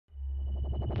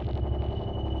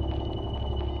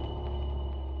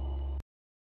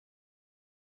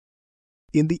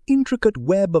In the intricate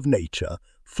web of nature,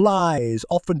 flies,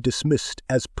 often dismissed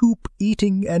as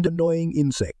poop-eating and annoying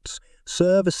insects,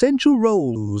 serve essential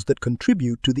roles that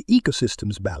contribute to the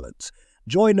ecosystem's balance.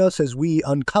 Join us as we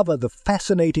uncover the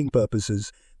fascinating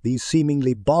purposes these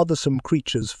seemingly bothersome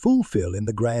creatures fulfill in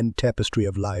the grand tapestry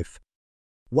of life.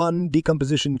 1.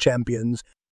 Decomposition champions.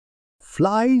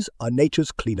 Flies are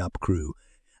nature's cleanup crew.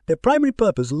 Their primary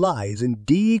purpose lies in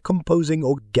decomposing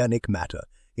organic matter,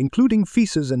 including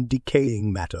feces and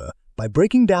decaying matter. By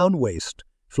breaking down waste,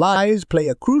 flies play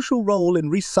a crucial role in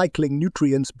recycling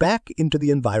nutrients back into the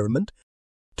environment.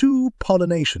 2.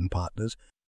 Pollination partners.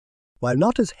 While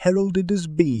not as heralded as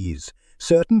bees,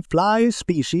 certain fly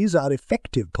species are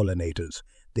effective pollinators.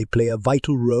 They play a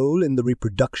vital role in the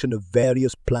reproduction of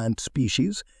various plant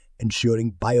species,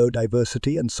 ensuring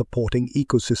biodiversity and supporting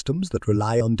ecosystems that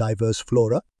rely on diverse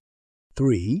flora.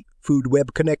 3. Food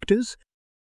web connectors.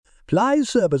 Flies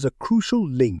serve as a crucial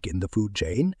link in the food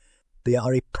chain. They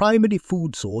are a primary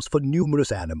food source for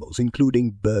numerous animals,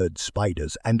 including birds,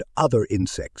 spiders, and other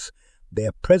insects.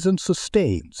 Their presence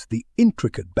sustains the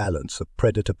intricate balance of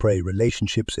predator-prey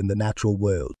relationships in the natural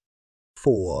world.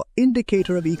 4.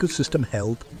 Indicator of ecosystem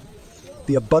health.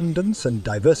 The abundance and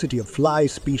diversity of fly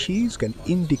species can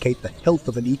indicate the health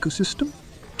of an ecosystem.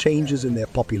 Changes in their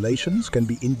populations can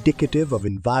be indicative of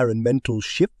environmental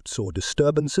shifts or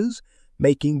disturbances,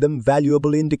 making them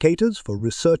valuable indicators for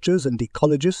researchers and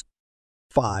ecologists.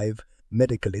 5.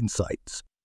 Medical insights.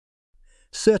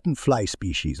 Certain fly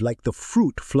species, like the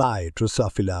fruit fly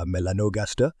Drosophila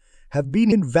melanogaster, have been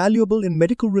invaluable in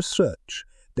medical research.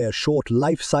 Their short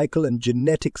life cycle and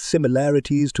genetic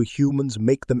similarities to humans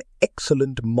make them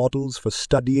excellent models for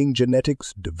studying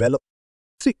genetics development.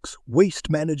 6. Waste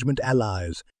management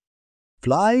allies.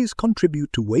 Flies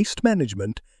contribute to waste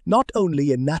management not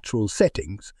only in natural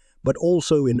settings, but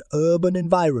also in urban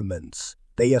environments.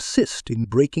 They assist in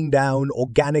breaking down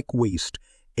organic waste,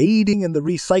 aiding in the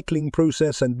recycling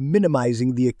process and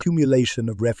minimizing the accumulation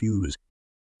of refuse.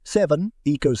 7.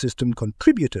 Ecosystem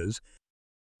contributors.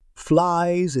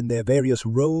 Flies, in their various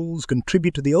roles,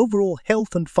 contribute to the overall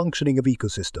health and functioning of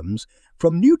ecosystems,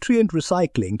 from nutrient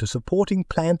recycling to supporting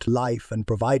plant life and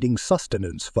providing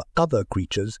sustenance for other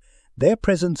creatures. Their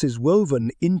presence is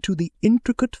woven into the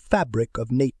intricate fabric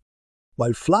of nature.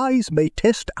 While flies may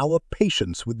test our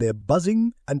patience with their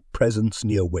buzzing and presence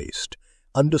near waste,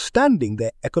 understanding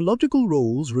their ecological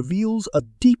roles reveals a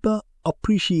deeper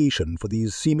appreciation for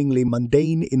these seemingly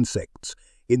mundane insects.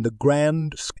 In the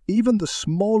grand, even the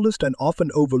smallest and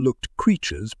often overlooked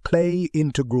creatures play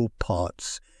integral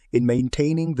parts in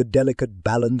maintaining the delicate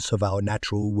balance of our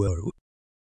natural world.